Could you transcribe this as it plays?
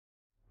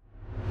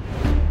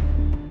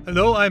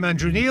Hello, I'm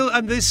Andrew Neil,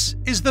 and this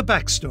is The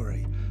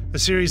Backstory, a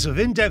series of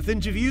in-depth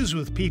interviews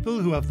with people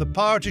who have the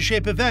power to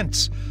shape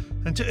events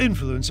and to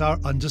influence our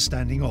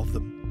understanding of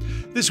them.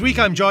 This week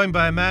I'm joined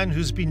by a man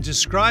who's been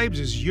described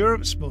as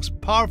Europe's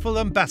most powerful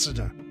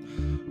ambassador.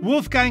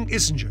 Wolfgang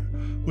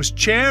Ischinger was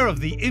chair of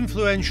the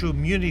influential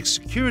Munich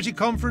Security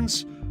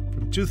Conference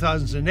from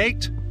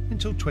 2008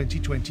 until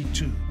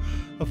 2022,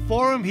 a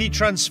forum he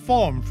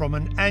transformed from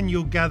an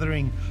annual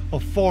gathering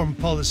of foreign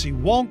policy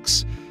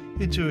wonks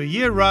into a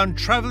year-round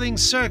travelling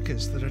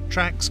circus that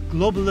attracts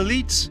global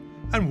elites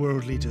and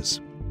world leaders.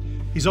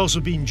 He's also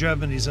been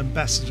Germany's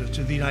ambassador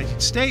to the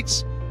United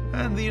States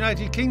and the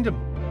United Kingdom.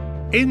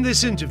 In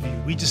this interview,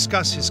 we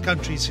discuss his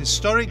country's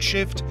historic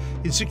shift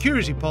in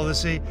security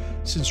policy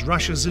since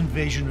Russia's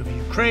invasion of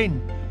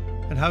Ukraine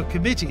and how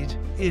committed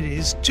it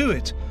is to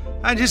it,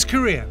 and his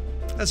career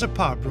as a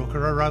power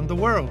broker around the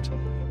world.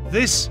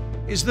 This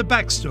is The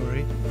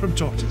Backstory from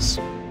Tortoise.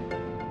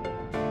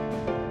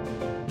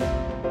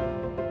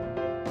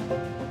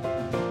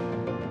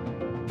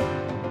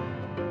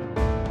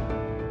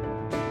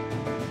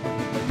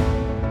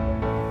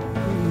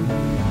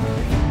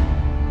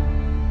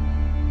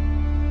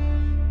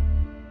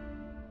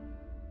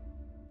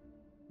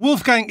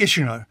 Wolfgang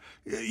Ischinger,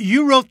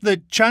 you wrote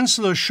that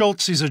Chancellor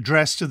Scholz's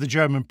address to the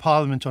German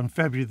Parliament on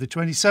February the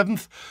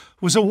 27th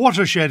was a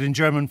watershed in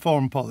German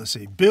foreign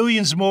policy.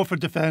 Billions more for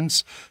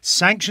defence,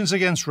 sanctions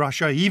against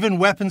Russia, even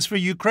weapons for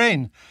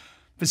Ukraine.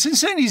 But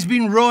since then he's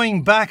been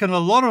rowing back on a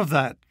lot of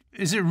that.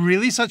 Is it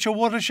really such a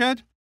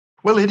watershed?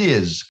 Well, it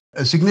is.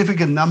 A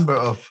significant number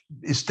of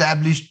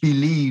established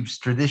beliefs,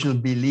 traditional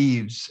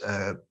beliefs,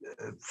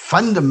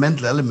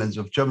 fundamental elements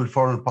of German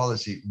foreign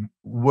policy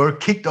were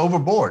kicked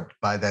overboard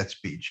by that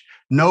speech.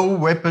 No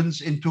weapons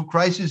into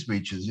crisis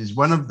regions is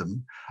one of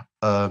them.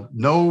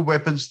 No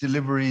weapons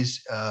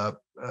deliveries,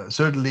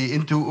 certainly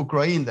into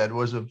Ukraine. That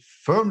was a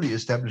firmly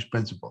established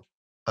principle.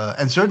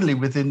 And certainly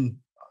within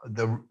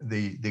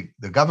the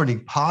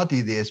governing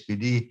party, the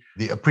SPD,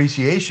 the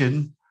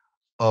appreciation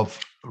of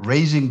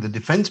raising the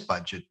defense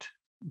budget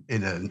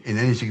in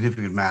any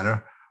significant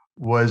manner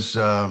was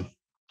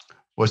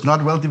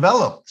not well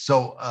developed.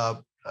 So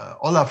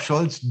Olaf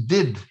Scholz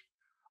did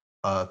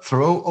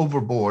throw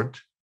overboard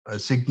a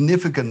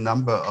significant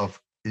number of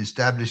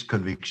established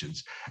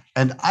convictions.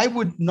 And I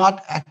would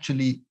not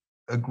actually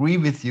agree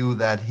with you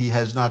that he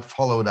has not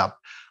followed up.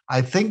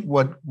 I think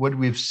what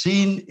we've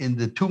seen in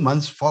the 2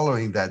 months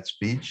following that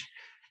speech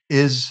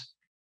is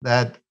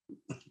that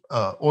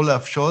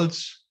Olaf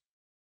Scholz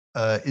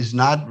is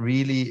not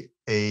really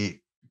a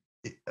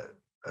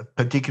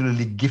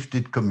particularly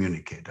gifted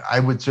communicator.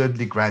 I would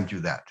certainly grant you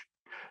that.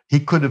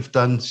 He could have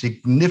done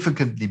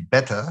significantly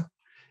better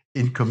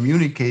in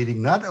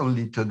communicating not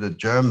only to the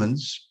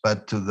Germans,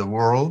 but to the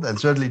world, and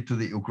certainly to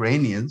the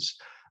Ukrainians,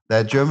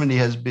 that Germany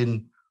has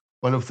been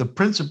one of the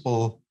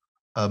principal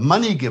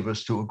money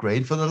givers to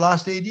Ukraine for the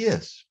last 8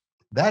 years.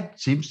 That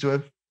seems to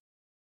have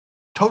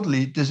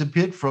totally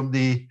disappeared from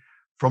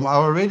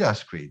our radar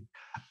screen.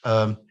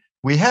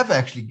 We have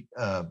actually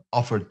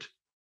offered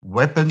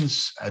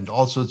weapons and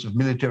all sorts of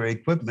military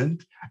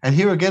equipment. And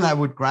here again, I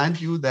would grant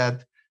you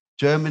that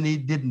Germany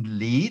didn't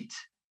lead,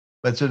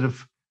 but sort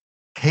of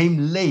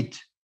came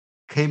late,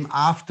 came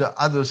after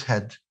others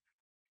had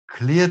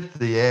cleared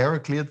the air,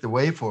 cleared the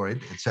way for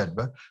it,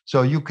 etc.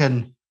 So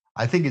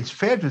I think it's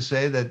fair to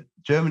say that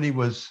Germany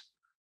was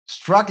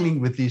struggling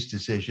with these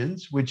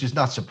decisions, which is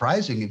not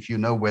surprising if you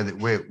know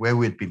where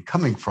we'd been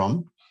coming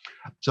from.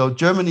 So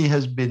Germany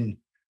has been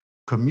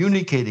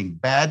communicating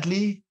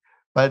badly,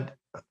 but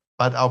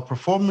our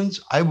performance,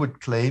 I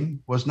would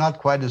claim, was not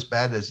quite as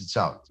bad as it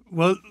sounds.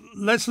 Well,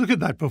 let's look at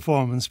that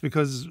performance,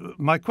 because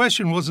my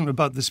question wasn't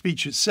about the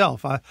speech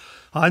itself. I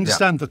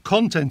understand the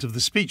content of the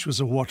speech was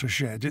a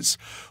watershed. It's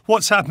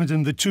what's happened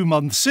in the 2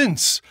 months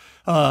since.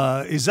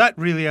 Is that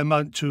really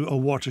amount to a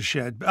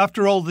watershed?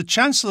 After all, the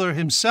Chancellor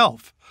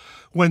himself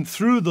went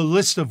through the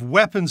list of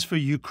weapons for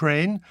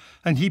Ukraine,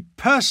 and he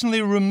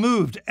personally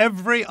removed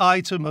every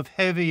item of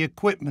heavy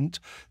equipment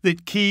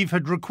that Kyiv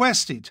had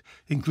requested,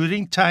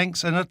 including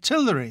tanks and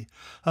artillery.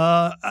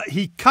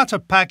 He cut a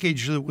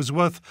package that was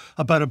worth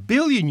about €1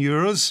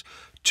 billion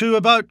to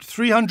about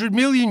 300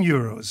 million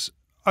euros.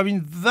 I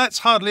mean, that's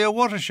hardly a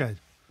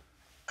watershed.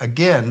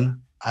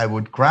 Again, I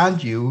would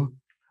grant you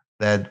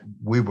that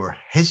we were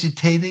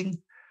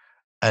hesitating,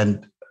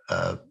 and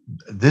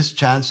this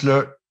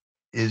Chancellor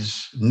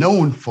is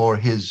known for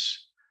his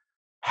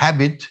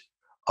habit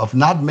of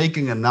not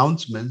making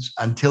announcements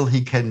until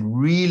he can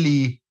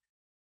really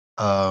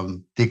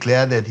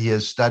declare that he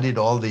has studied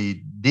all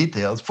the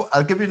details.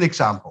 I'll give you an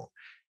example.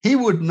 He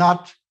would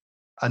not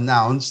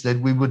announce that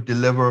we would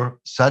deliver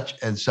such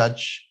and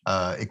such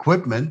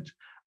equipment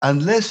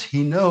unless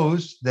he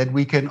knows that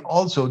we can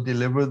also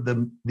deliver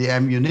the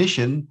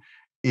ammunition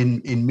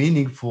in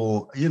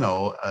meaningful,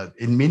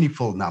 in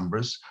meaningful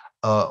numbers,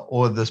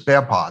 or the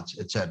spare parts,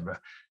 etc.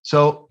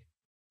 So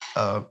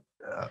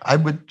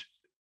I'd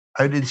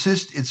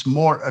insist it's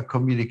more a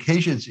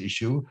communications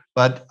issue,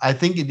 but I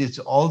think it is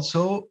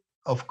also,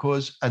 of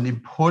course, an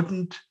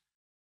important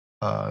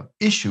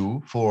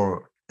issue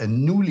for a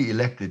newly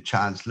elected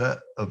chancellor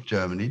of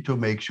Germany to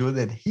make sure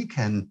that he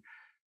can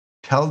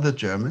tell the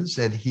Germans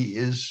that he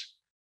is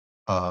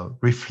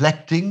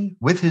reflecting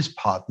with his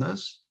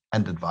partners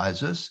and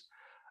advisors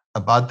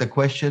about the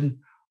question,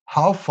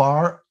 how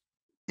far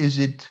is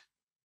it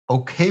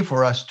okay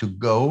for us to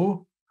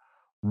go?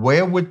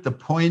 Where would the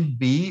point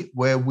be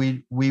where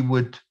we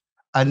would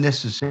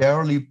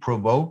unnecessarily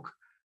provoke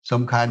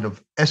some kind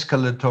of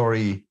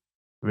escalatory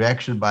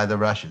reaction by the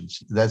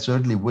Russians? That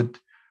certainly would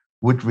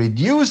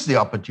reduce the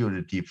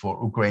opportunity for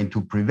Ukraine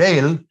to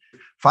prevail.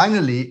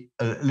 Finally,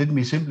 let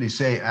me simply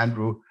say,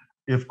 Andrew,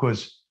 of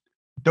course,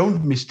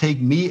 don't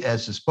mistake me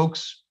as a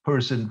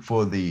spokesperson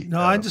for the No,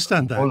 I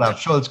understand that.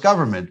 Olaf Scholz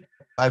government.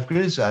 I've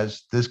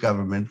criticized this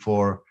government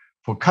for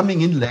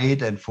coming in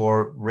late and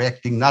for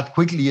reacting not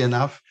quickly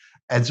enough,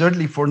 and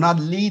certainly for not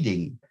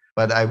leading.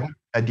 But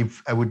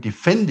I would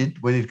defend it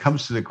when it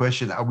comes to the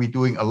question: are we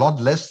doing a lot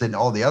less than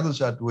all the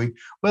others are doing?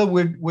 Well,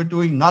 we're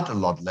doing not a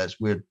lot less.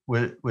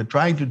 We're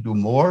trying to do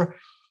more.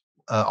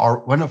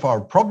 One of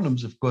our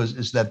problems, of course,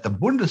 is that the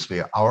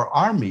Bundeswehr, our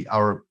army,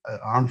 our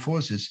armed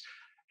forces,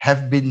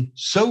 have been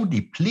so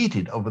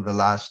depleted over the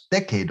last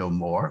decade or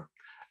more,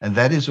 and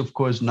that is, of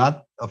course,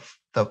 not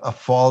a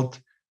fault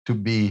to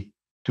be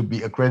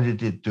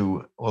accredited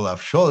to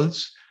Olaf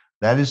Scholz.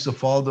 That is the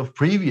fault of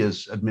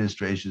previous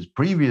administrations,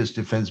 previous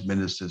defense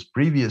ministers,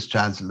 previous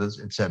chancellors,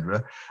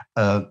 etc.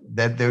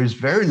 That there is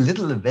very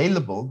little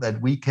available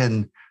that we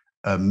can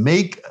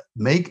make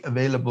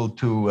available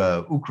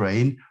to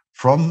Ukraine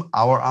from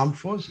our armed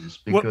forces,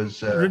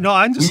 because no,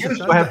 I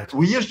understand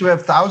we used to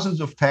have thousands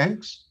of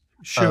tanks.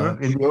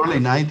 Sure. In the early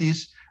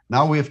 90s.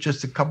 Now we have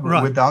just a couple.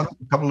 Right. We're down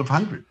a couple of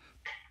hundred.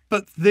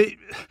 But the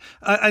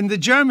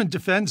German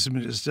defense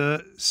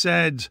minister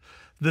said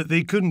that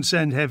they couldn't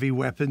send heavy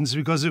weapons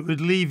because it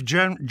would leave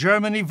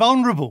Germany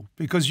vulnerable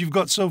because you've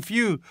got so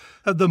few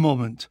at the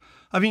moment.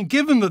 I mean,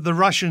 given that the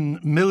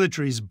Russian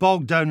military is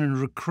bogged down in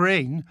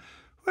Ukraine,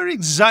 where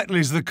exactly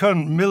is the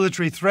current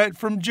military threat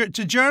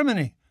to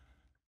Germany?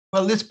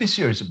 Well, let's be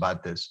serious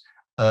about this.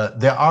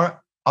 There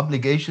are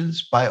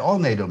obligations by all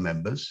NATO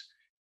members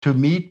to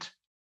meet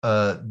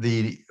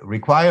the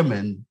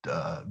requirement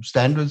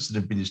standards that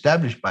have been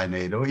established by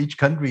NATO. Each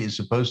country is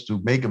supposed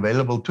to make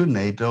available to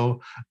NATO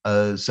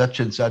such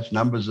and such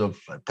numbers of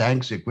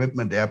tanks,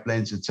 equipment,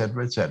 airplanes,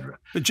 etc., etc.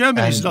 But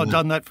Germany's not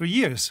done that for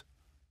years.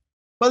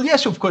 Well,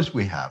 yes, of course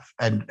we have,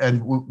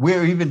 and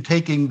we're even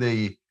taking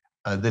the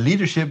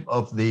leadership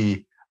of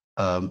the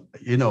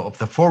of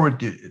the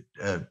forward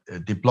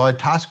deployed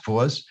task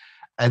force,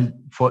 and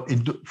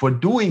for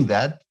doing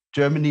that,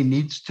 Germany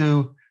needs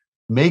to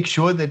make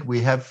sure that we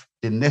have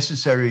the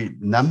necessary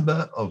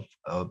number of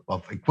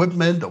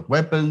equipment, of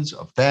weapons,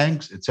 of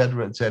tanks,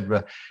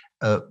 etc.,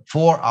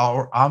 for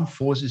our armed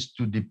forces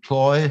to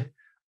deploy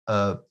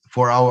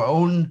for our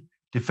own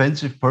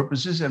defensive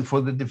purposes and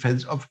for the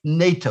defense of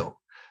NATO.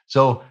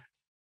 So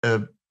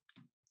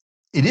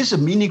it is a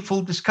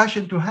meaningful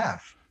discussion to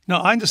have. No,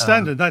 I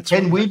understand it. That's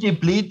can we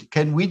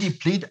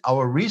deplete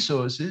our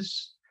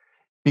resources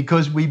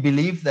because we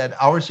believe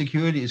that our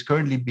security is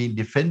currently being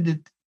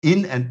defended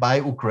in and by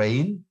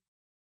Ukraine?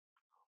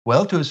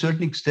 Well, to a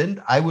certain extent,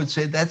 I would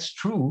say that's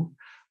true.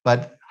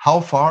 But how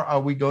far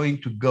are we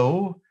going to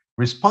go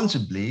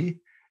responsibly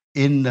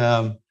in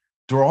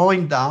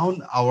drawing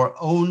down our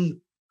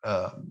own,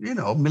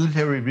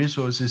 military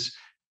resources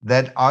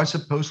that are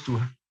supposed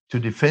to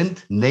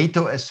defend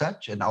NATO as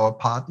such and our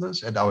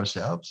partners and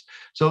ourselves?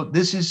 So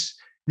this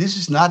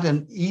is not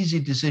an easy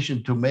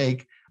decision to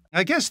make.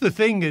 I guess the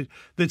thing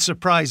that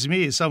surprised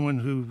me as someone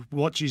who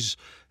watches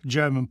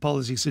German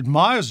politics,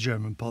 admires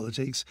German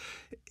politics,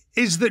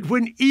 is that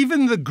when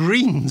even the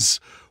Greens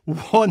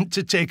want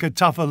to take a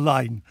tougher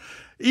line,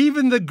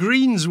 even the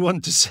Greens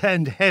want to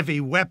send heavy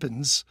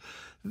weapons,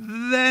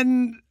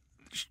 then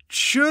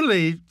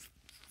surely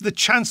the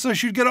Chancellor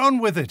should get on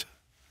with it.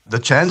 The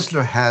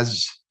Chancellor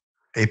has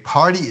a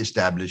party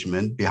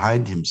establishment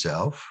behind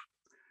himself,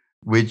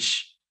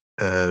 which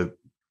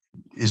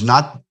is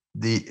not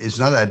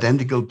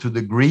identical to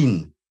the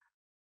Green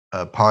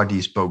party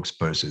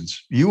spokespersons.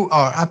 You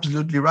are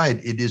absolutely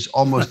right. It is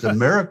almost a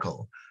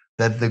miracle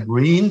that the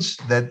Greens,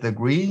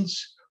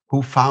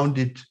 who found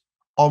it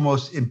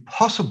almost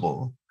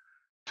impossible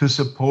to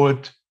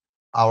support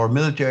our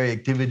military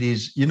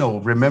activities.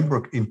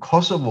 Remember in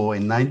Kosovo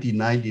in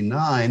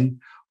 1999,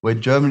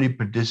 when Germany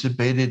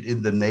participated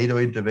in the NATO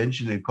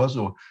intervention in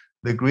Kosovo,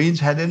 the Greens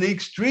had an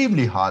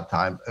extremely hard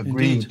time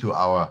agreeing Indeed. to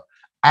our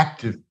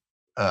active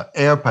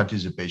air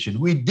participation.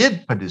 We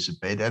did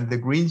participate, and the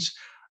Greens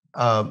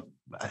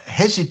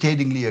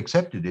hesitatingly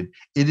accepted it.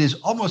 It is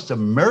almost a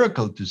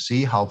miracle to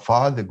see how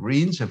far the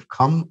Greens have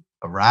come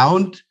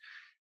around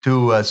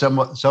to some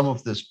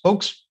of the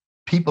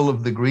spokespeople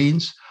of the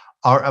Greens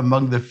are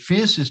among the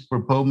fiercest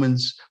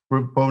proponents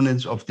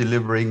of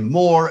delivering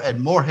more and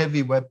more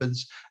heavy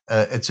weapons,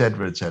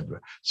 etc.,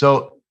 etc.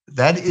 So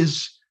that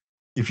is,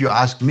 if you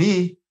ask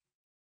me,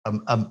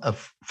 a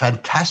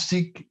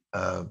fantastic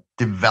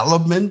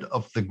development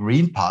of the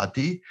Green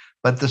Party,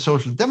 But the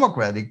Social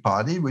Democratic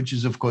Party, which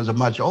is, of course, a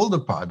much older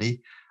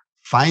party,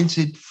 finds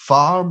it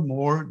far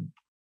more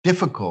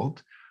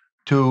difficult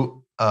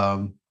to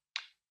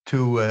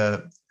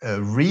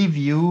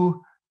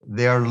review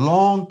their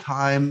long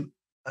time,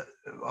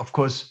 of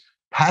course,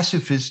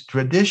 pacifist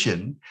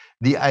tradition.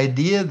 The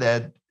idea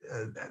that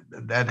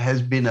that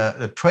has been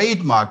a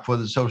trademark for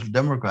the Social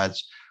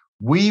Democrats: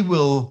 we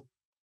will,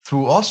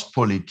 through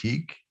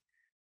Ostpolitik,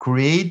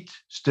 create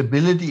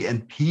stability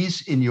and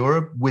peace in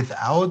Europe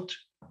without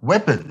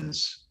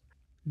weapons.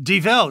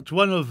 Die Welt,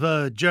 one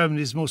of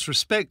Germany's most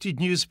respected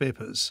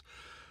newspapers,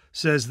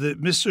 says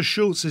that Mr.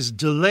 Schulz's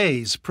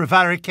delays,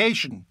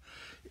 prevarication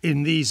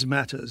in these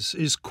matters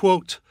is,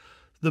 quote,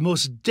 the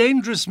most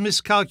dangerous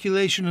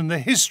miscalculation in the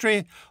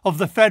history of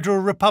the Federal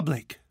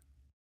Republic.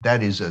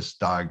 That is a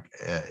stark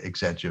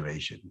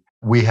exaggeration.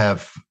 We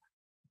have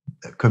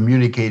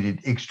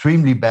communicated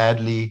extremely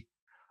badly.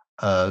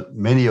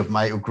 Many of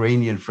my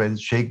Ukrainian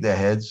friends shake their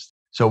heads.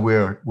 So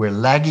we're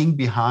lagging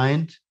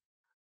behind,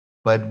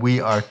 but we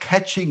are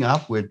catching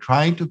up. We're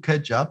trying to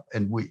catch up,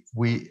 and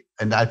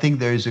and I think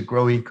there is a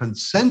growing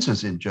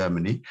consensus in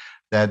Germany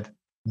that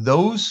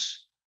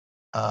those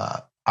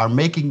are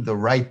making the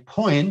right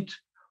point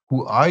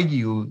who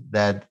argue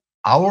that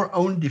our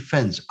own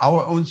defense,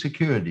 our own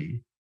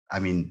security, I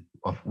mean,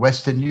 of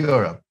Western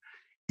Europe,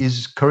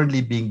 is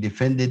currently being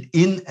defended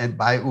in and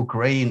by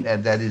Ukraine,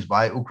 and that is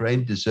why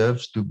Ukraine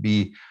deserves to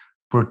be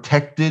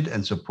protected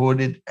and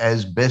supported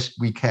as best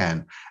we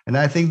can. And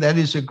I think that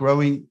is a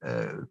growing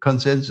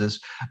consensus.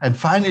 And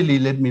finally,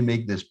 let me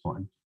make this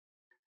point.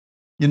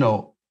 You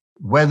know,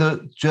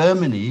 whether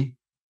Germany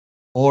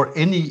or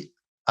any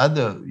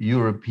other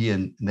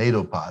European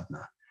NATO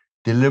partner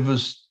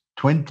delivers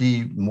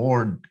 20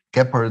 more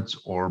Gepards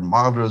or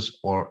Marders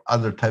or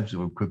other types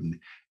of equipment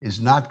is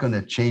not going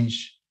to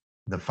change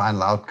the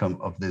final outcome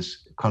of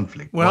this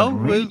conflict. Well,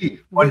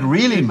 what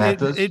really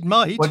matters, it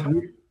might.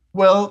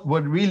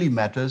 What really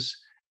matters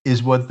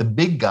is what the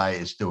big guy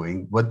is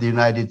doing, what the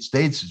United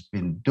States has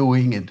been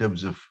doing in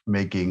terms of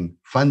making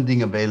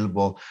funding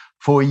available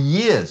for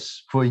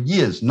years,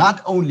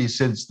 not only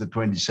since the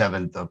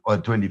 27th or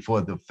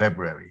 24th of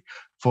February,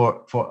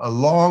 for a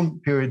long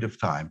period of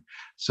time.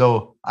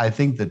 So I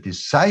think the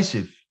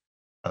decisive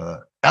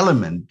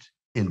element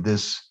in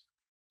this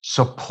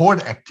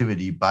support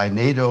activity by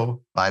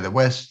NATO, by the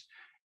West,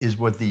 is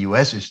what the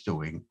US is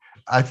doing.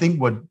 I think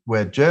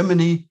where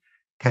Germany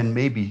can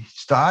maybe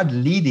start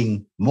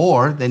leading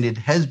more than it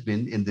has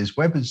been in this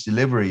weapons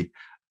delivery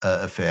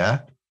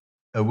affair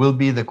will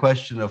be the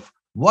question of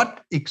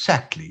what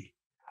exactly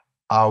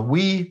are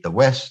we, the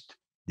West,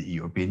 the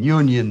European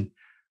Union,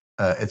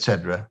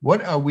 etc.,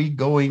 what are we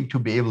going to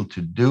be able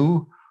to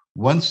do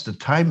once the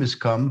time has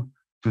come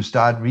to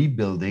start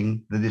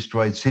rebuilding the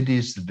destroyed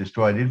cities, the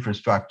destroyed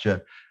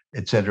infrastructure,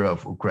 etc.,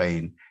 of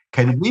Ukraine?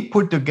 Can we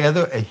put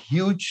together a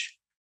huge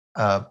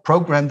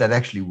program that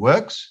actually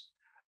works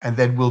and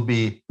that will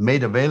be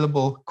made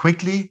available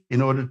quickly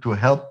in order to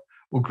help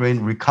Ukraine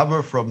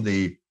recover from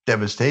the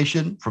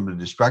devastation, from the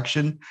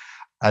destruction?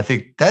 I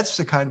think that's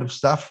the kind of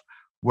stuff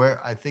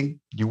where I think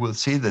you will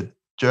see that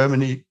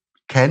Germany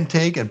can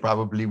take and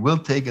probably will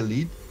take a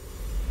lead.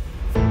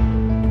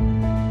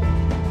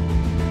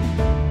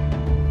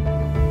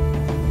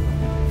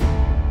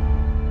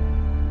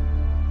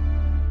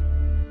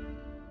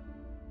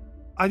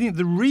 I think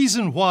the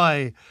reason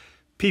why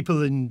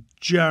people in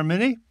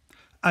Germany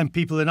and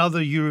people in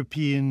other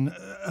European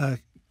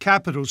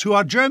capitals who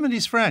are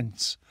Germany's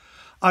friends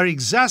are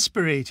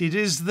exasperated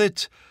is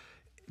that,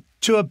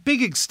 to a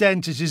big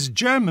extent, it is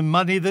German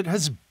money that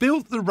has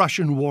built the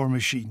Russian war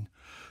machine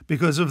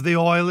because of the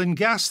oil and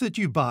gas that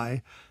you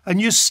buy, and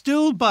you're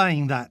still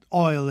buying that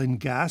oil and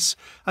gas,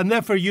 and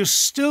therefore you're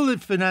still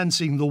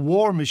financing the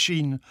war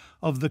machine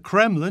of the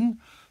Kremlin,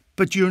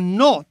 but you're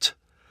not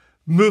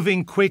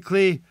moving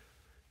quickly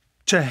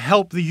to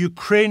help the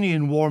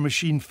Ukrainian war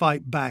machine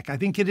fight back. I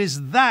think it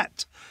is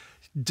that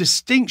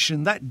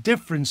distinction, that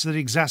difference that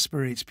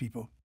exasperates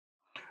people.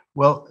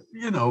 Well,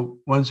 you know,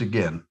 once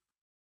again,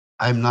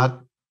 I'm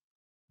not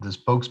the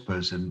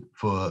spokesperson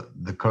for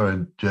the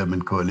current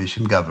German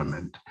coalition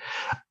government.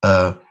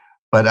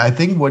 But I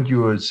think what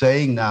you are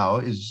saying now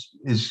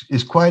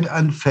is quite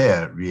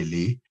unfair,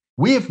 really.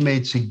 We have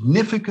made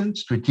significant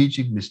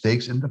strategic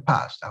mistakes in the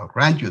past. I'll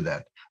grant you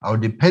that. Our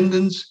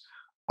dependence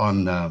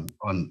on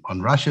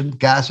Russian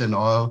gas and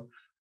oil,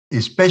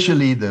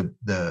 especially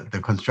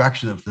the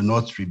construction of the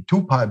Nord Stream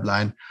 2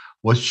 pipeline,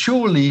 was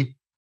surely,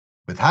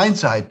 with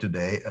hindsight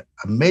today,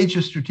 a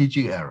major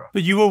strategic error.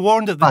 But you were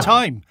warned at the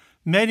time.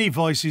 Many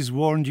voices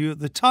warned you at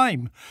the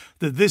time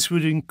that this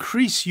would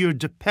increase your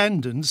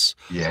dependence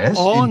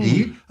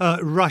on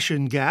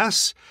Russian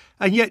gas.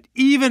 And yet,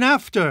 even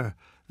after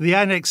the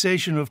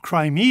annexation of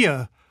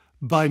Crimea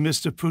by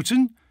Mr.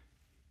 Putin,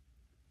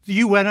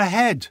 you went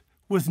ahead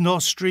with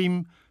Nord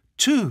Stream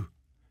 2.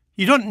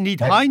 You don't need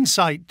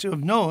hindsight to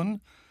have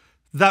known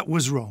that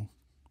was wrong.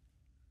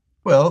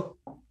 Well,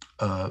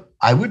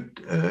 I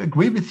would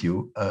agree with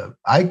you.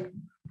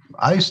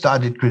 I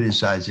started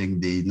criticizing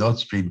the Nord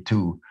Stream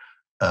 2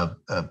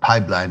 a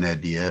pipeline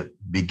idea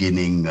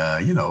beginning,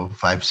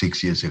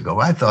 5-6 years ago.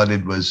 I thought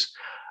it was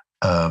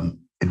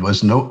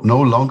no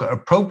longer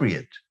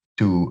appropriate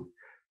to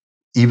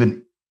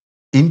even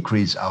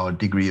increase our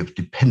degree of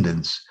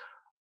dependence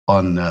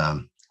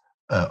on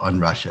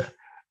Russia.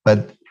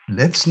 But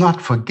let's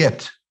not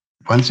forget,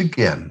 once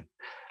again,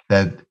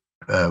 that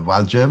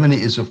while Germany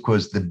is, of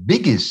course, the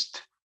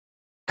biggest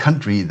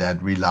country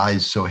that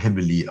relies so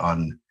heavily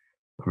on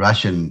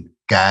Russian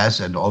gas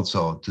and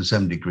also to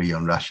some degree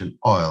on Russian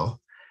oil,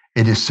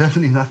 it is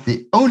certainly not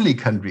the only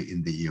country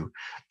in the EU.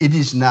 It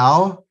is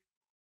now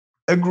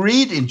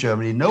agreed in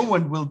Germany. No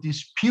one will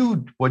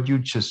dispute what you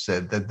just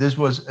said, that this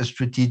was a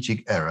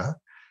strategic error.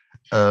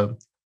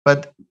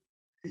 But,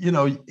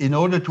 in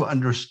order to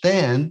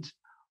understand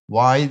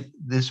why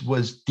this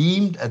was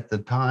deemed at the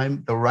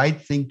time the right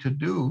thing to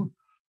do,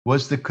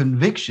 was the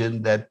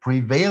conviction that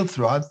prevailed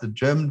throughout the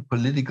German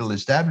political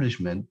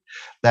establishment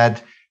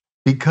that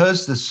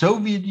because the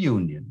Soviet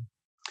Union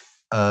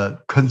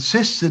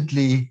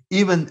consistently,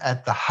 even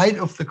at the height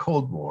of the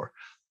Cold War,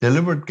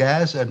 delivered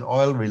gas and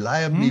oil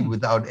reliably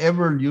without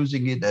ever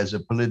using it as a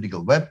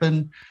political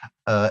weapon.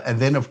 And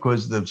then, of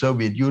course, the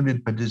Soviet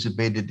Union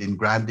participated in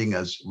granting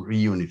us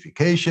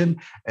reunification.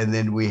 And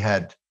then we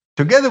had,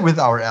 together with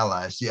our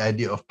allies, the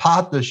idea of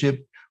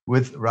partnership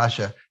with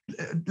Russia.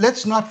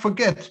 Let's not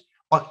forget,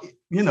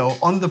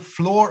 on the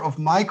floor of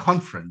my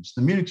conference,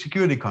 the Munich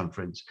Security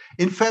Conference,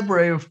 in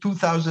February of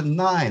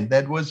 2009,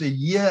 that was a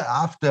year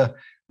after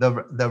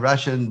the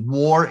Russian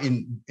war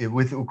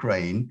with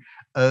Ukraine,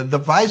 the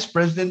Vice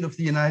President of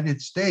the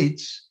United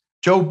States,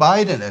 Joe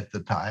Biden at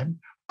the time,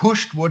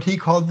 pushed what he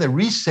called the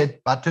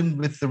reset button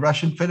with the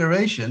Russian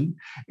Federation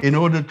in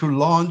order to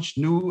launch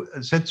new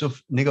sets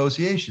of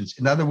negotiations.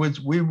 In other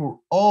words, we were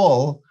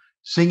all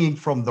singing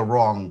from the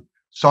wrong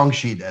song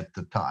sheet at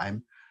the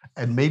time.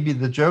 And maybe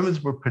the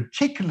Germans were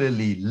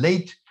particularly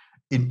late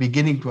in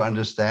beginning to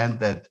understand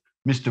that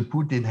Mr.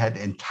 Putin had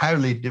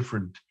entirely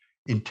different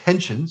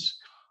intentions.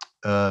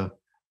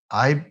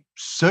 I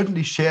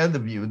certainly share the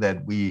view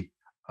that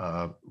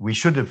we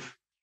should have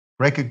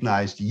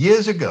recognized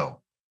years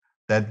ago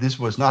that this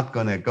was not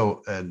going to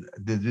go,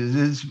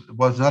 this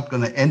was not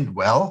going to end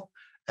well,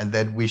 and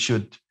that we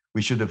should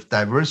have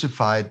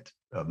diversified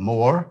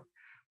more.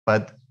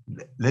 But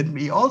let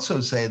me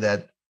also say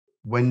that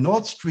when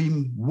Nord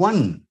Stream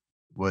 1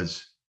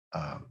 was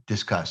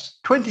discussed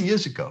 20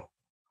 years ago,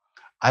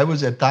 I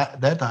was at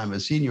that time a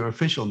senior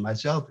official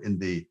myself in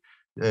the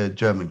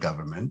German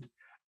government.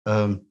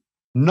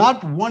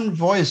 Not one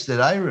voice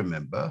that I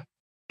remember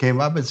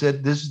came up and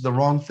said, this is the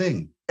wrong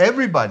thing.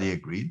 Everybody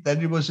agreed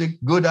that it was a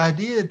good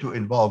idea to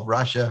involve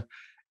Russia,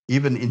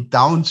 even in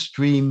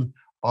downstream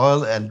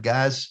oil and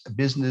gas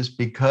business,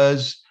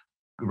 because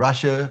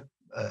Russia,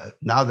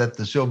 now that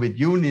the Soviet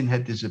Union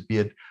had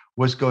disappeared,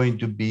 was going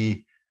to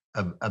be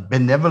a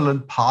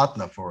benevolent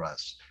partner for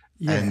us.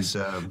 Yes,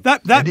 and,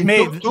 that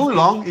may took too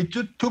long. It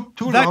took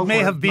too long. That may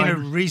have been a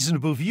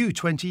reasonable view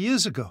 20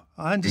 years ago.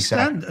 I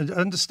understand. Exactly.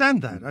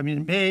 Understand that. I mean,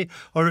 it may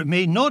or it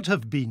may not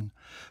have been,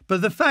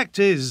 but the fact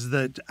is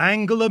that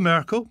Angela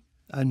Merkel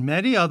and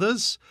many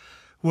others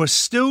were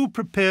still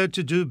prepared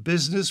to do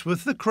business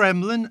with the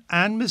Kremlin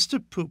and Mr.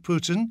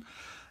 Putin,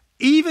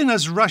 even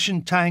as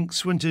Russian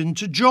tanks went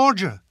into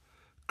Georgia,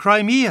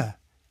 Crimea,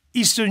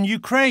 eastern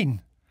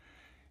Ukraine.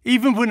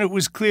 Even when it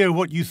was clear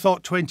what you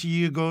thought 20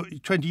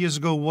 years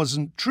ago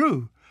wasn't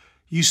true,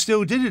 you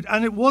still did it.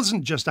 And it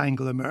wasn't just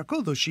Angela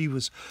Merkel, though she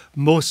was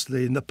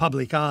mostly in the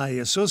public eye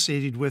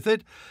associated with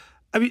it.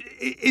 I mean,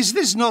 is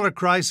this not a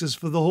crisis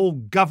for the whole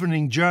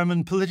governing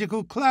German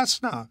political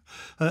class now?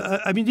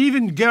 I mean,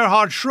 even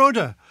Gerhard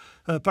Schröder,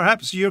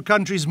 perhaps your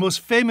country's most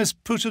famous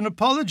Putin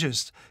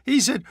apologist, he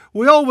said,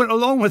 we all went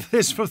along with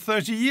this for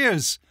 30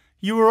 years.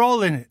 You were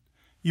all in it.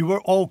 You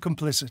were all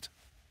complicit.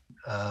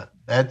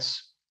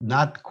 That's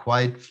not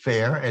quite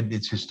fair, and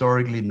it's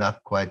historically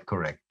not quite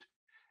correct.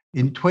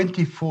 In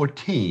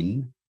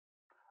 2014,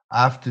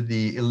 after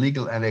the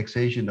illegal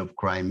annexation of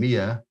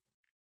Crimea,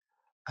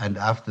 and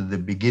after the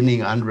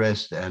beginning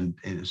unrest and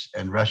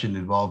Russian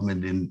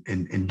involvement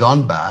in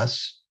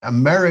Donbass,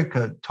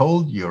 America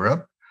told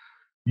Europe,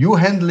 you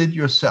handle it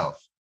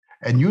yourself,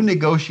 and you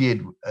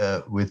negotiate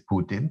with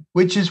Putin,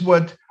 which is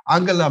what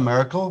Angela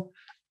Merkel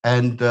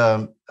and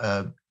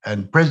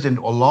President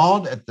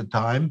Hollande at the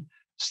time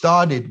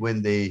started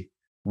when they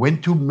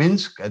went to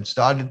Minsk and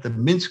started the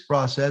Minsk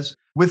process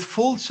with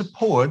full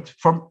support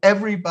from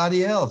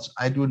everybody else.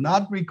 I do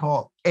not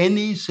recall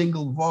any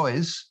single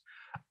voice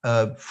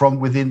from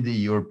within the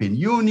European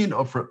Union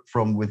or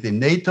from within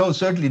NATO,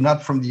 certainly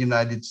not from the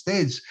United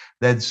States,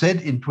 that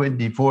said in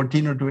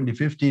 2014 or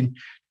 2015,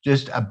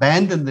 just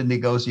abandon the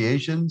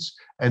negotiations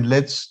and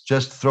let's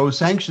just throw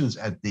sanctions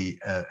at the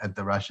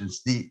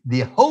Russians. The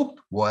hope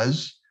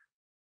was,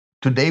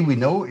 today we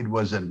know it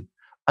was an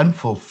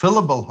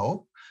unfulfillable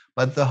hope,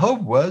 but the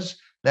hope was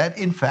that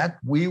in fact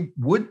we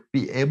would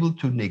be able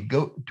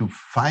to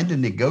find a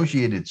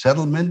negotiated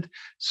settlement,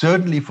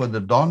 certainly for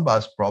the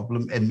Donbass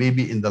problem, and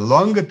maybe in the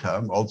longer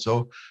term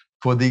also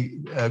for the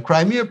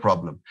Crimea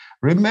problem.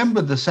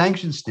 Remember the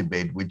sanctions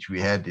debate, which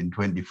we had in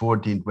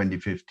 2014,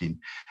 2015.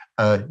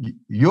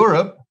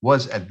 Europe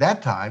was at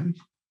that time,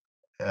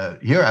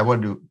 here I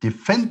want to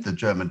defend the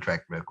German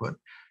track record,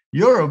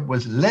 Europe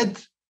was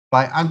led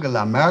by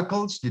Angela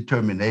Merkel's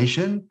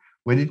determination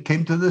when it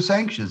came to the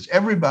sanctions.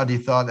 Everybody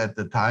thought at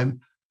the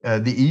time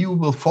the EU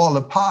will fall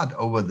apart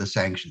over the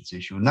sanctions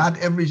issue. Not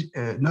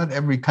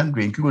every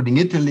country, including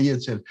Italy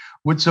itself,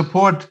 would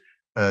support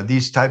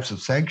these types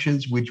of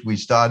sanctions, which we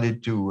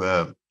started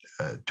to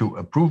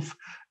approve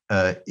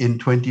in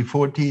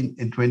 2014,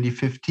 in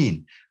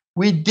 2015.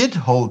 We did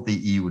hold the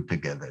EU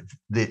together.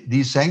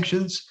 These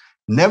sanctions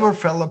never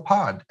fell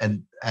apart.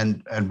 And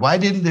why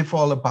didn't they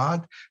fall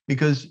apart?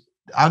 Because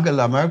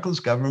Angela Merkel's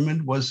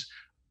government was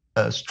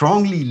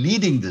strongly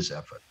leading this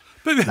effort.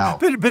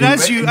 But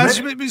as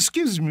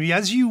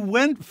you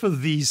went for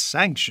these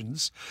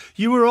sanctions,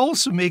 you were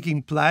also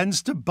making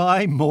plans to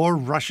buy more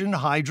Russian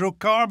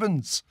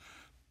hydrocarbons,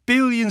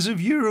 billions of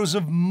euros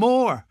of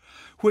more,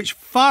 which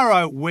far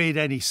outweighed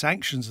any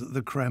sanctions that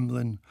the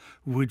Kremlin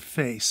would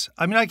face.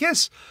 I mean, I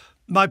guess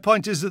my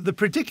point is that the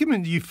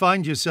predicament you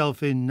find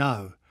yourself in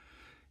now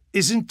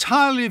is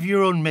entirely of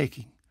your own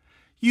making.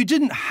 You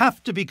didn't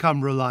have to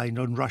become reliant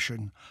on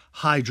Russian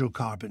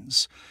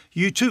hydrocarbons.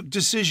 You took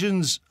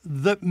decisions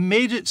that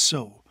made it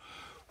so.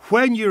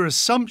 When your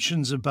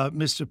assumptions about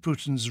Mr.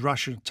 Putin's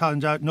Russia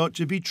turned out not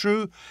to be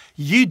true,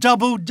 you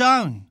doubled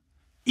down,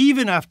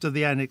 even after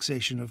the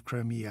annexation of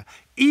Crimea,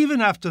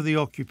 even after the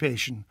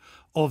occupation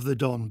of the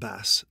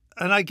Donbass.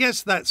 And I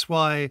guess that's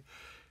why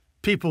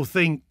people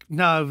think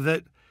now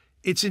that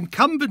it's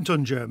incumbent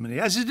on Germany,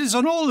 as it is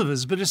on all of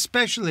us, but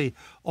especially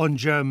on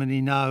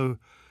Germany now,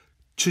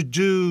 to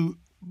do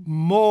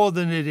more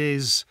than it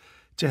is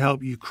to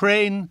help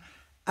Ukraine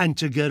and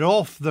to get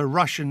off the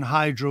Russian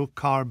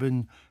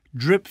hydrocarbon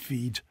drip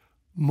feed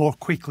more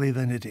quickly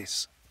than it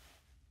is.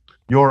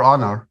 Your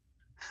Honor,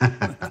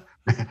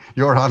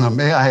 Your Honor,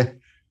 may I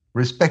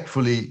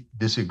respectfully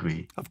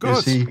disagree? Of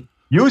course. You see,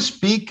 you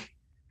speak,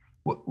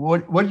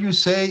 what you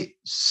say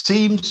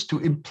seems to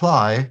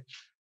imply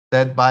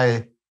that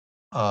by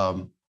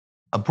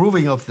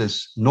approving of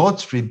this Nord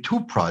Stream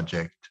 2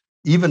 project,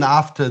 even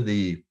after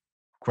the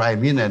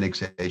Crimean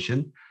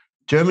annexation,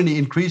 Germany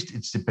increased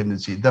its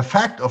dependency. The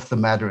fact of the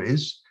matter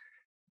is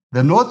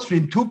the Nord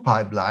Stream 2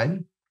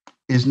 pipeline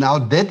is now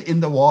dead in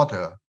the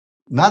water.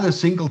 Not a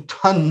single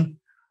ton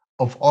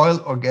of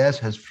oil or gas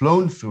has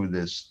flown through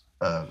this.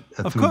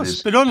 Of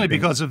course, but only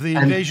because of the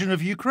invasion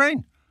of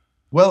Ukraine.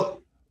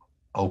 Well,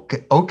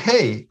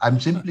 okay.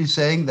 I'm simply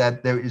saying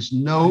that there is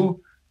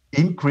no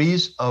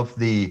increase of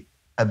the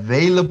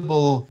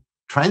available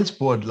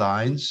transport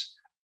lines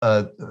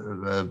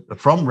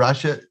from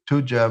Russia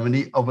to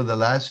Germany over the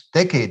last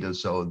decade or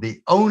so.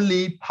 The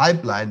only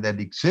pipeline that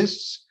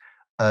exists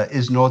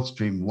is Nord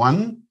Stream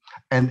 1.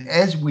 And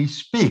as we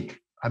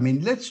speak, I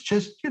mean, let's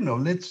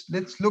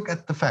look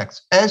at the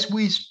facts. As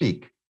we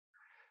speak,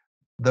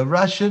 the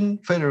Russian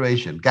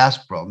Federation,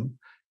 Gazprom,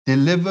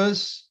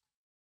 delivers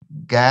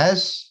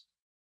gas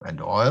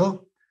and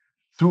oil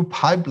through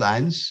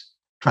pipelines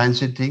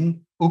transiting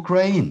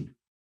Ukraine.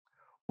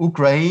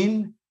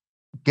 Ukraine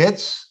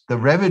gets the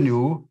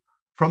revenue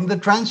from the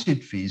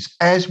transit fees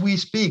as we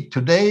speak,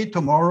 today,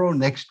 tomorrow,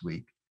 next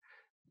week.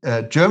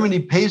 Germany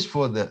pays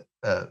for the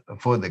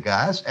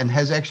gas and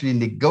has actually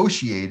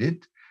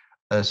negotiated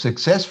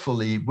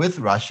successfully with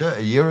Russia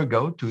a year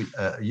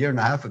and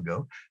a half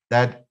ago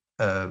that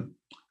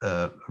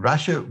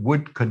Russia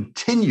would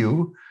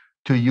continue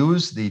to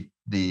use the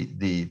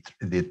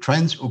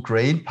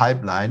Trans-Ukraine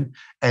pipeline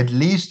at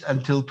least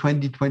until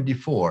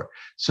 2024.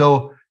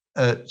 So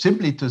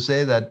simply to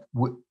say that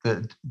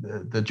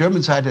the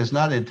German side has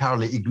not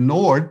entirely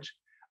ignored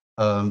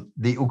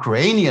the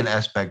Ukrainian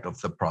aspect of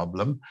the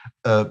problem.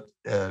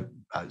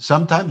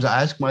 Sometimes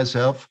I ask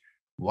myself,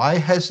 why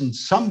hasn't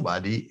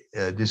somebody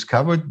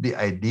discovered the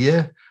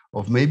idea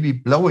of maybe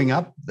blowing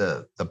up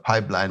the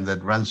pipeline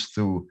that runs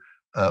through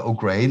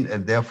Ukraine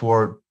and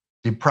therefore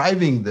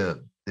depriving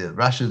the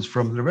Russians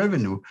from the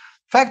revenue?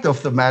 Fact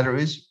of the matter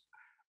is,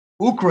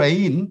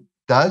 Ukraine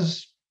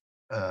does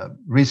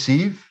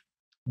receive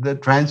the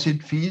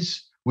transit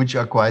fees, which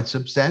are quite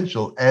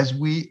substantial as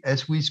we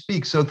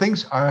speak. So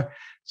things are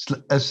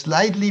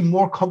slightly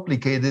more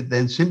complicated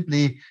than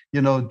simply,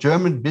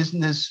 German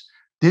business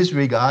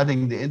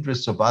disregarding the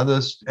interests of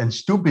others and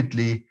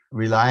stupidly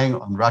relying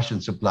on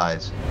Russian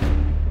supplies.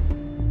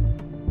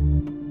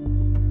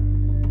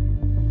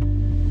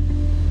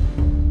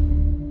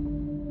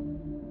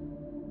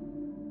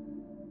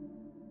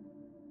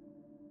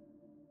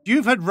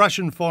 You've had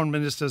Russian Foreign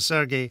Minister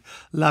Sergei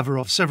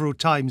Lavrov several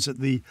times at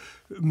the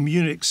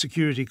Munich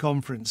Security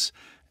Conference.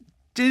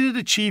 Did it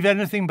achieve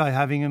anything by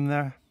having him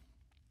there?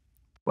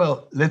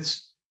 Well,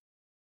 let's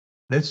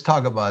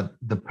talk about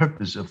the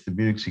purpose of the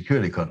Munich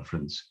Security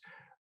Conference.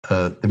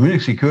 The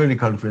Munich Security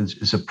Conference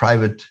is a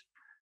private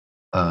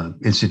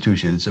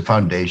institution. It's a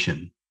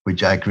foundation,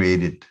 which I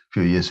created a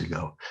few years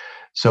ago.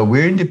 So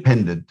we're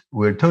independent.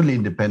 We're totally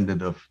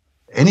independent of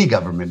any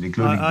government,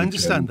 including I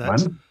understand that.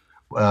 one.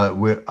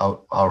 where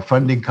our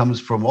funding comes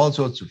from all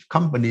sorts of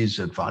companies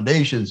and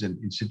foundations and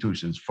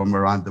institutions from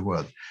around the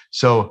world.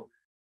 So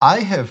I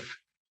have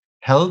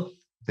held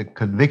the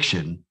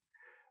conviction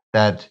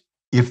that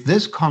if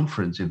this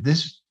conference, if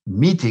this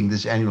meeting,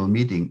 this annual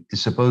meeting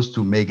is supposed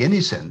to make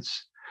any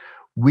sense,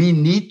 we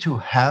need to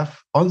have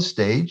on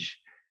stage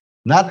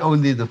not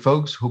only the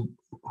folks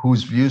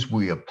whose views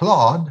we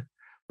applaud,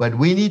 but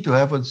we need to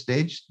have on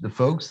stage the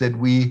folks that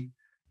we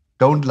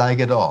don't like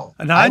at all.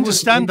 And I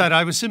understand that.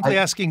 I was simply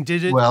asking,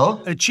 did it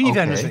achieve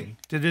anything?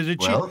 Did it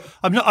achieve?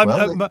 I'm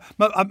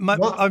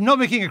not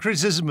making a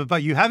criticism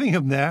about you having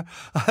him there.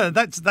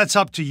 That's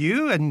up to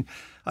you. And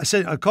I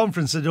said a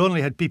conference that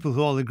only had people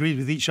who all agreed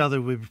with each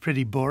other would be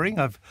pretty boring.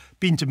 I've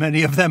been to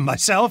many of them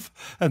myself,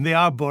 and they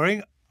are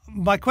boring.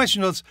 My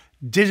question was,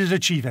 did it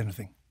achieve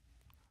anything?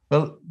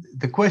 Well,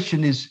 the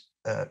question is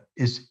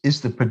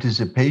the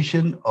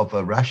participation of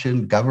a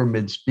Russian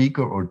government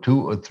speaker or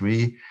two or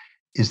three,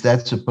 is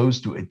that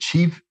supposed to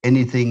achieve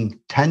anything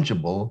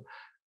tangible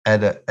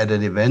at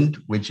an event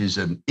which is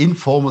an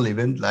informal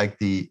event like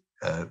the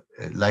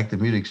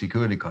Munich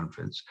Security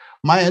Conference?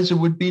 My answer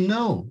would be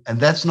no, and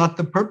that's not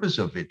the purpose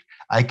of it.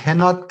 I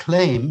cannot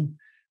claim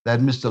that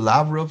Mr.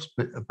 Lavrov's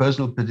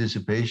personal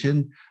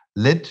participation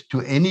led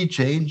to any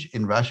change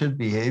in Russian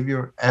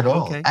behavior at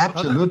all. Okay.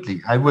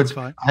 Absolutely, I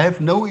have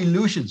no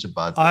illusions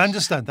about this. I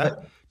understand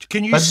that.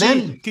 Can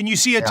you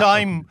see a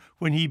time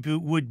when he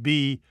would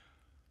be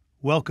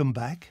welcome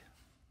back?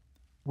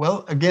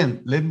 Well,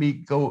 again, let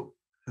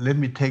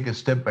me take a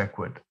step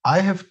backward.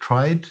 I have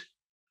tried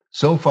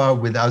so far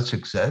without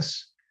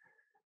success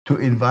to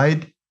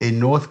invite a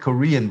North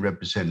Korean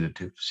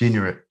representative,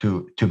 senior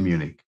to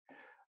Munich.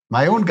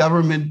 My own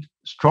government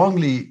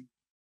strongly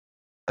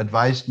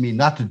advised me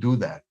not to do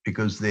that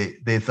because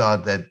they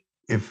thought that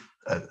if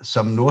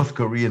some North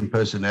Korean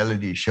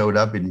personality showed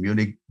up in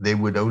Munich, they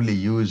would only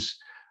use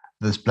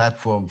this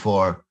platform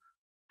for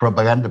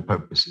propaganda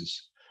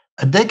purposes.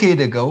 A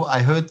decade ago, I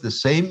heard the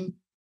same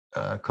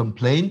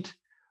complaint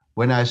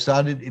when I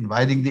started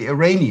inviting the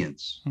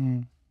Iranians.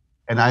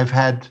 And I've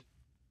had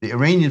the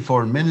Iranian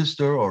foreign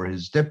minister or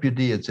his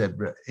deputy,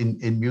 etc.,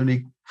 in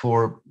Munich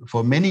for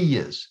many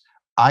years.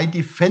 I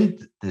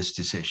defend this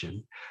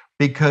decision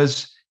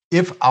because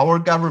if our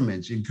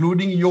governments,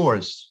 including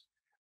yours,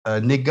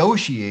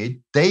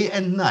 negotiate day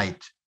and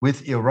night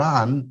with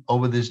Iran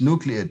over this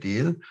nuclear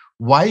deal,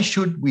 why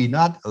should we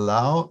not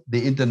allow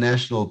the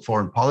international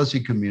foreign policy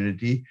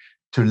community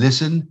to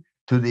listen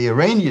to the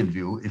Iranian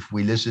view if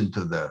we listen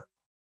to the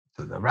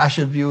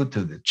Russian view,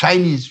 to the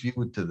Chinese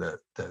view, to the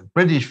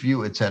British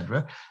view,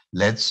 etc.?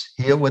 Let's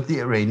hear what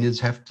the Iranians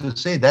have to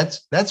say.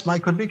 That's my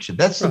conviction.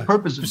 That's the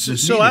purpose of this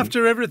meeting.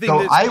 After everything,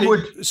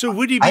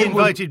 would he be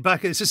invited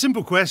back? It's a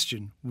simple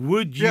question.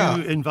 Would you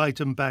invite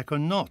him back or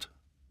not?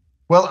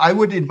 Well, I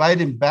would invite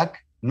him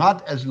back,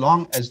 not as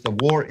long as the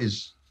war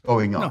is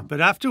going on. No, but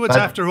afterwards,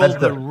 after all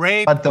the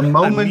rape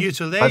and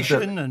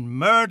mutilation and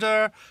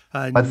murder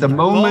and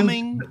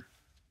bombing.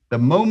 The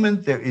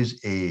moment there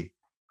is a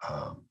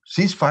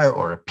ceasefire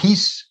or a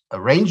peace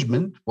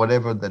arrangement,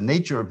 whatever the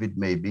nature of it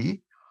may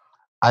be,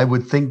 I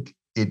would think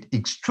it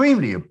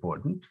extremely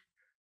important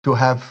to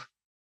have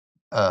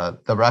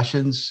the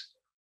Russians,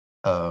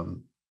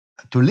 to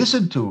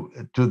listen to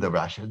the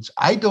Russians.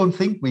 I don't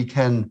think we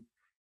can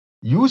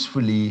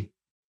usefully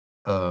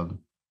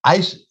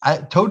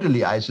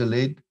totally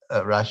isolate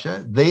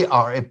Russia. They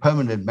are a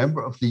permanent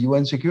member of the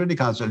UN Security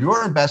Council.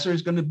 Your ambassador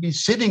is going to be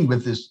sitting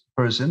with this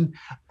person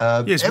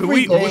yes, but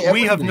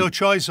we have no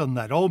choice on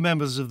that. All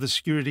members of the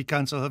Security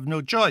Council have no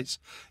choice.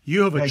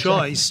 You have a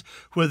choice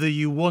whether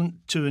you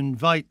want to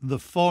invite the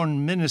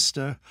foreign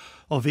minister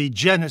of a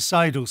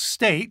genocidal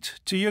state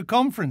to your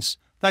conference.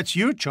 That's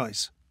your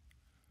choice.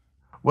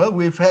 Well,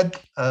 we've had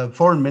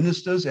foreign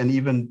ministers and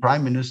even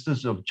prime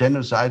ministers of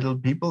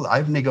genocidal people.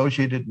 I've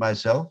negotiated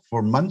myself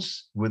for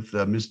months with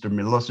Mr.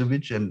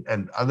 Milosevic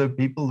and other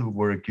people who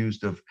were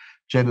accused of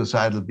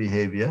genocidal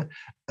behavior,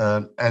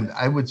 and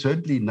I would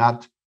certainly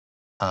not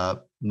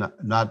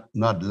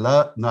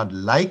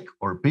like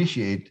or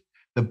appreciate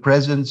the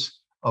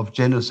presence of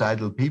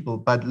genocidal people.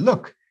 But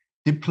look,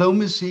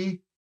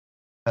 diplomacy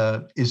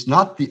is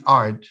not the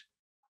art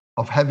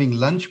of having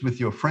lunch with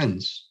your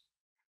friends.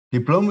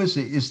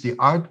 Diplomacy is the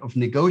art of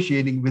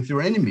negotiating with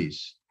your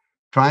enemies,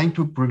 trying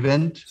to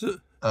prevent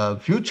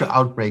future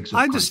outbreaks.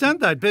 I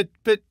understand that, but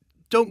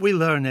don't we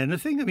learn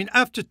anything? I mean,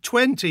 after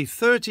 20,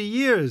 30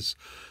 years,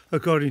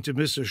 according to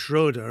Mr.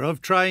 Schroeder,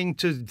 of trying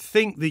to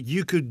think that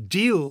you could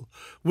deal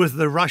with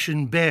the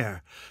Russian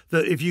bear,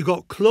 that if you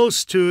got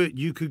close to it,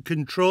 you could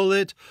control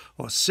it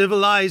or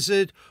civilize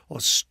it or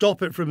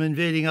stop it from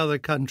invading other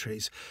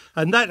countries.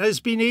 And that has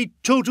been a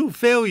total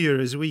failure,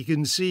 as we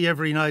can see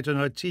every night on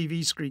our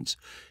TV screens.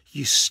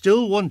 You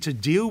still want to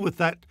deal with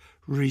that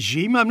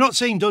regime? I'm not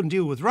saying don't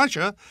deal with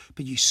Russia,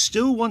 but you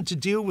still want to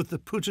deal with the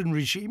Putin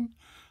regime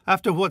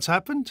after what's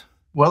happened?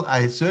 Well,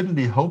 I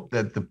certainly hope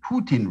that the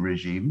Putin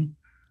regime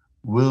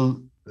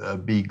will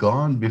be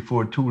gone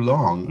before too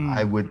long.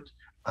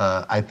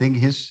 I think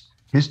his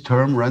His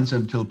term runs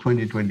until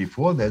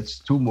 2024. That's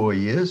 2 more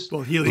years.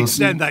 Well, he'll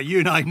extend that. You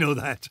and I know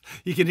that.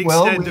 He can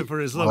extend it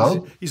for as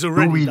long as he's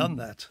already done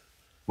that.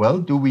 Well,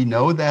 do we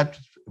know that?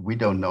 We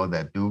don't know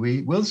that, do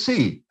we? We'll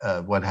see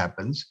what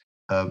happens.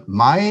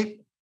 My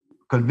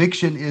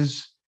conviction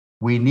is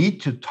we need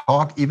to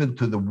talk even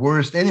to the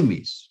worst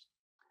enemies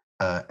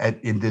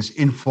in this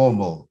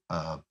informal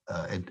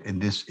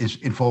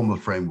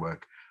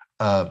framework.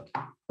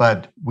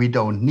 But we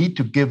don't need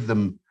to give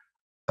them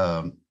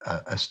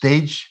a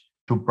stage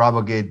to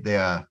propagate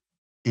their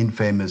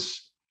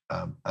infamous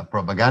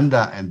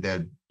propaganda and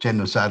their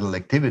genocidal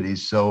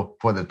activities. So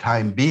for the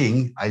time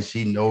being, I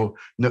see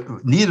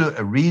neither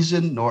a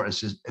reason nor a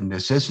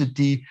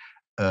necessity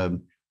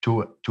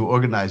to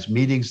organize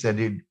meetings that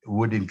it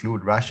would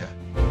include Russia.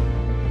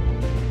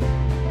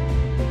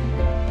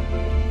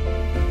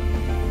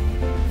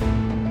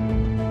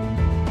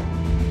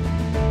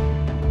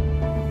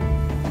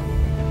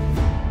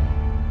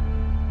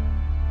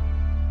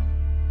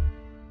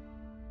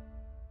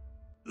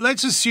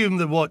 Let's assume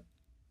that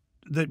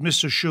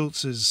Mr.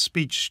 Schulz's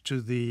speech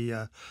to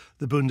the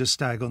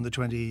Bundestag on the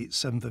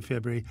 27th of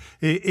February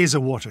is a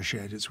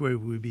watershed. It's where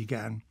we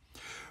began.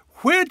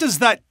 Where does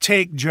that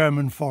take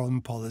German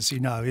foreign policy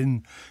now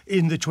in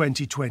the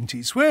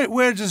 2020s?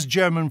 Where does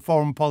German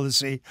foreign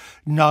policy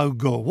now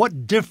go?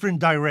 What different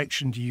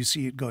direction do you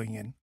see it going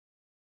in?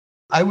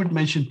 I would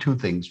mention 2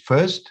 things.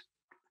 First,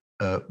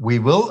 we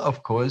will,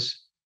 of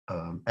course,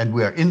 and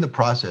we are in the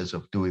process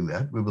of doing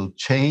that, we will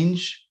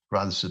change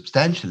rather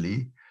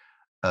substantially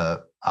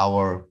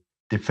our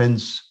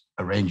defense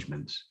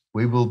arrangements.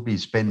 We will be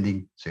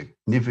spending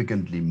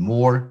significantly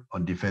more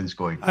on defense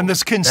going forward. And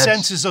there's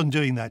consensus on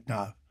doing that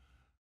now.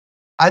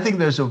 I think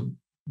there's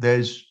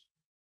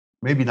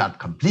maybe not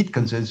complete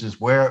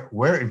consensus. Where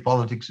in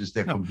politics is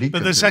there complete but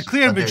consensus? There's a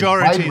clear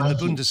majority in the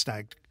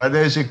Bundestag. But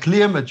there's a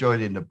clear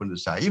majority in the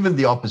Bundestag. Even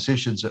the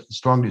opposition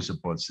strongly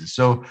supports this.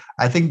 So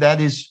I think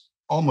that is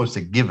almost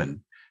a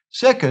given.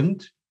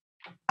 Second,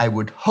 I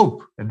would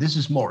hope, and this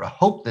is more a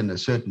hope than a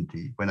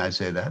certainty when I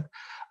say that,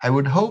 I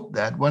would hope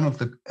that one of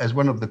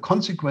the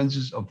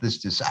consequences of this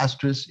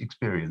disastrous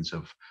experience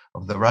of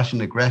the Russian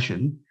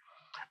aggression,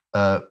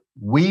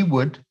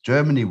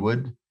 Germany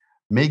would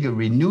make a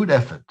renewed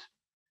effort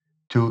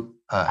to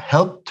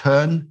help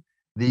turn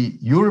the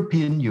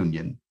European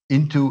Union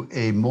into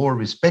a more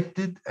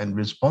respected and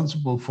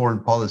responsible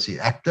foreign policy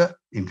actor,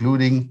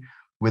 including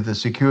with the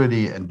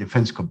security and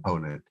defense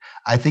component.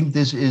 I think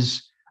this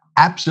is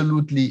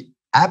absolutely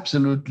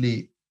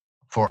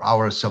for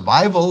our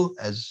survival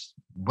as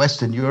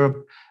Western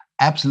Europe,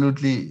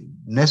 absolutely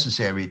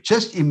necessary.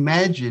 Just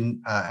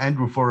imagine,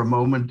 Andrew, for a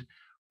moment,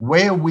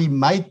 where we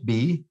might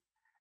be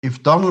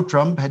if Donald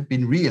Trump had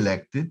been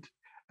reelected,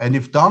 and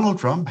if Donald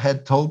Trump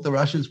had told the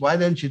Russians, why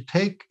don't you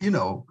take,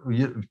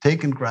 you've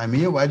taken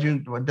Crimea, why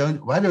don't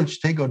you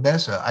take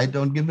Odessa? I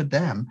don't give a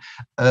damn.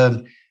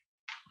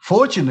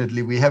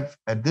 Fortunately, we have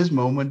at this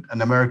moment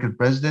an American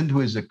president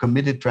who is a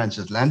committed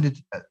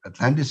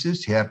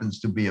transatlanticist. He happens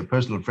to be a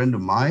personal friend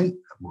of mine.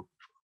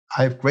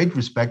 I have great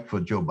respect for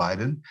Joe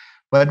Biden,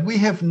 but we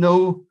have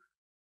no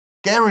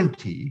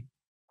guarantee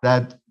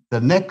that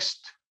the next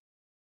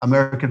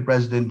American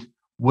president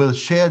will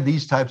share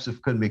these types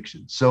of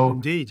convictions. So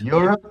indeed,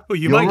 Europe. Well,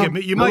 you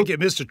might get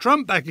Mr.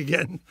 Trump back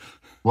again.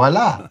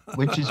 Voila,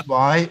 which is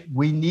why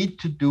we need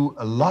to do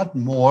a lot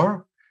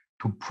more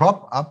to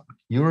prop up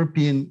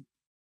European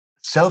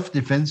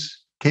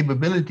self-defense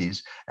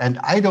capabilities. And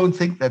I don't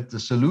think that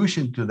the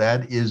solution to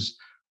that is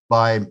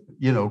by,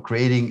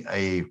 creating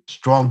a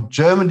strong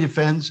German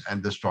defense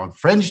and the strong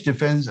French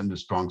defense and the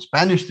strong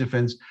Spanish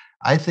defense.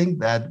 I think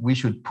that we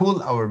should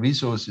pool our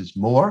resources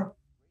more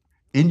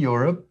in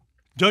Europe.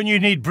 Don't you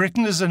need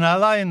Britain as an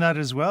ally in that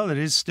as well? It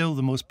is still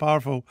the most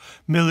powerful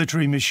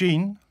military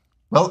machine.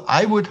 Well,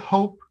 I would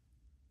hope,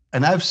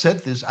 and I've said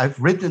this, I've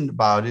written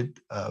about it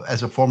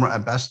as a former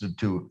ambassador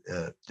to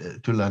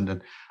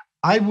London.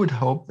 I would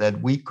hope that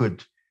we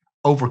could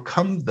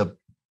overcome the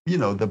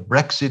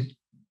Brexit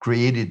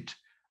created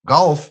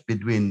gulf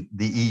between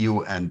the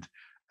EU and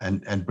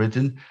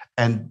Britain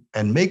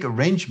and make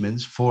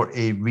arrangements for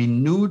a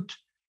renewed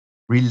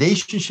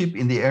relationship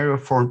in the area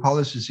of foreign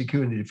policy,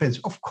 security, and defense.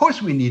 Of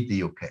course, we need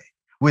the UK.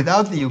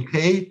 Without the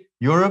UK,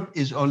 Europe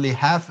is only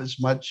half as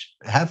much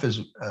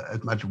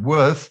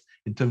worth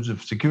in terms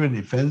of security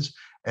and defense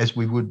as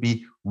we would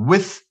be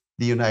with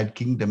the United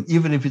Kingdom,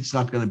 even if it's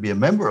not going to be a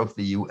member of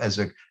the EU, as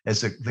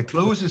the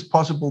closest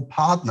possible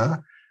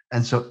partner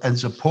and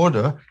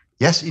supporter.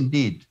 Yes,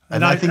 indeed.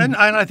 And I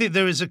think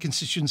there is a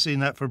constituency in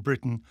that for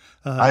Britain.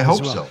 I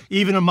hope so.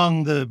 Even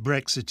among the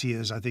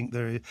Brexiteers, I think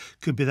there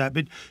could be that.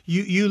 But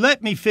you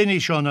let me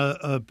finish on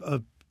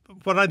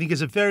what I think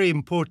is a very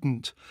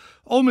important,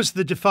 almost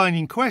the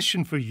defining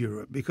question for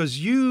Europe,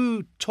 because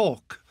you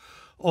talk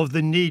of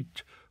the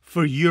need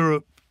for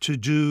Europe to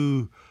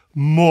do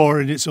more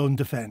in its own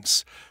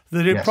defence.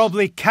 that it Yes.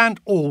 probably can't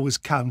always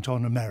count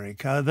on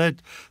America,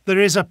 that there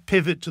is a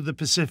pivot to the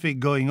Pacific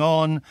going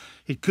on.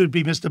 It could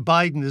be Mr.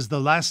 Biden is the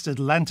last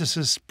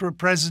Atlanticist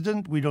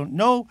president. We don't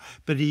know,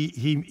 but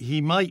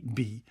he might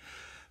be.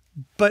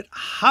 But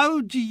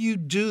how do you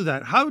do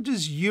that? How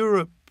does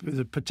Europe,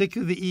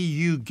 particularly the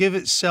EU, give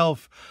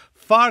itself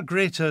far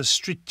greater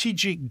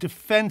strategic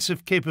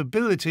defensive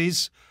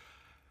capabilities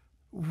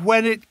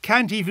when it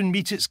can't even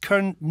meet its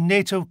current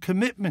NATO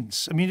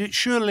commitments? I mean, it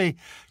surely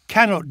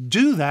cannot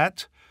do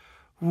that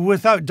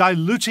without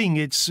diluting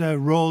its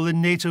role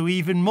in NATO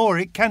even more.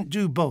 It can't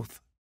do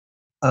both.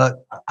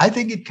 I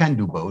think it can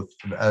do both.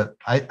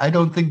 I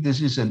don't think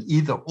this is an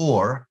either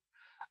or.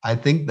 I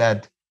think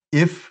that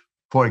if,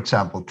 for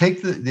example,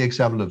 take the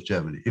example of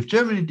Germany. If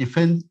Germany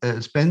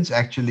spends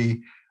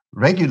actually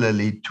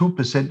regularly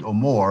 2% or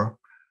more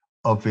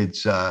of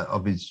its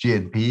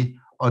GNP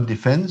on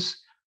defense,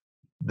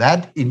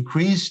 that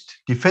increased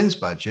defense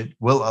budget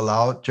will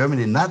allow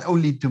Germany not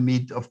only to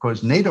meet, of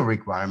course, NATO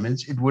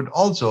requirements, it would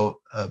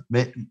also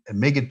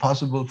make it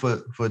possible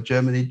for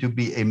Germany to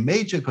be a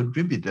major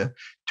contributor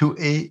to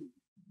a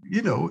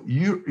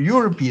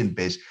European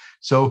base.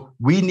 So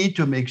we need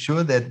to make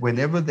sure that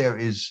whenever there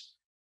is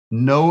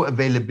no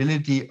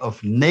availability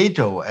of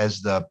NATO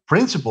as the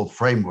principal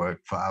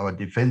framework for our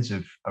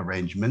defensive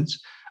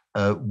arrangements,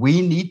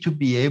 we need to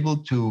be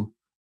able to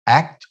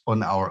act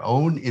on our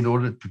own in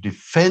order to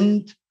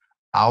defend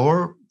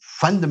our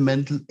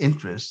fundamental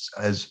interests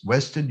as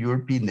Western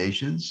European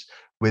nations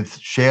with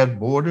shared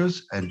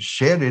borders and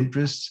shared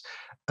interests.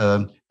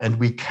 And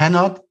we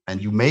cannot,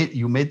 and you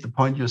made the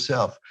point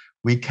yourself,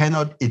 we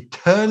cannot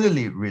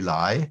eternally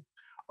rely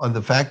on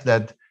the fact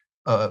that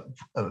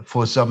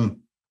for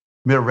some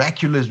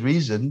miraculous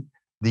reason,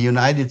 the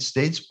United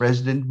States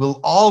president will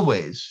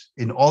always,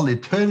 in all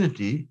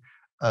eternity,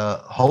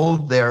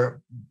 hold their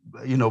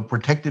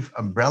protective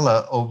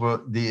umbrella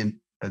over the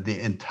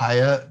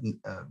entire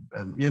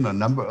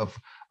number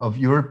of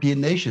European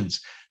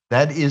nations.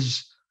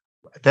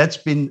 That's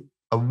been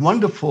a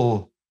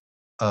wonderful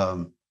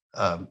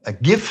a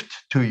gift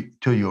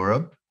to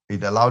Europe.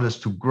 It allowed us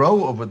to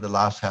grow over the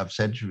last half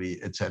century,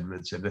 et cetera,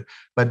 et cetera.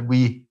 But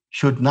we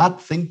should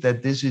not think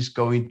that this is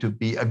going to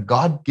be a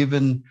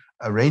God-given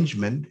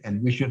arrangement,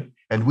 and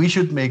we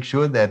should make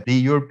sure that the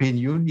European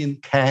Union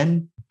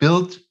can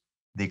build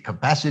the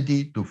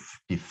capacity to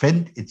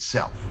defend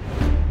itself.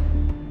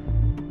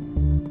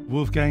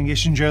 Wolfgang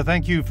Ischinger,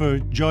 thank you for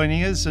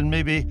joining us, and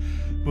maybe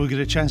we'll get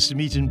a chance to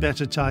meet in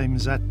better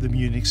times at the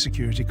Munich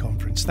Security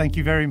Conference. Thank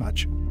you very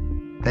much.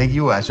 Thank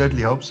you. I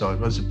certainly hope so. It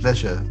was a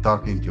pleasure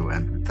talking to you,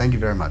 and thank you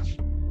very much.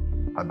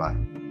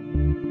 Bye-bye.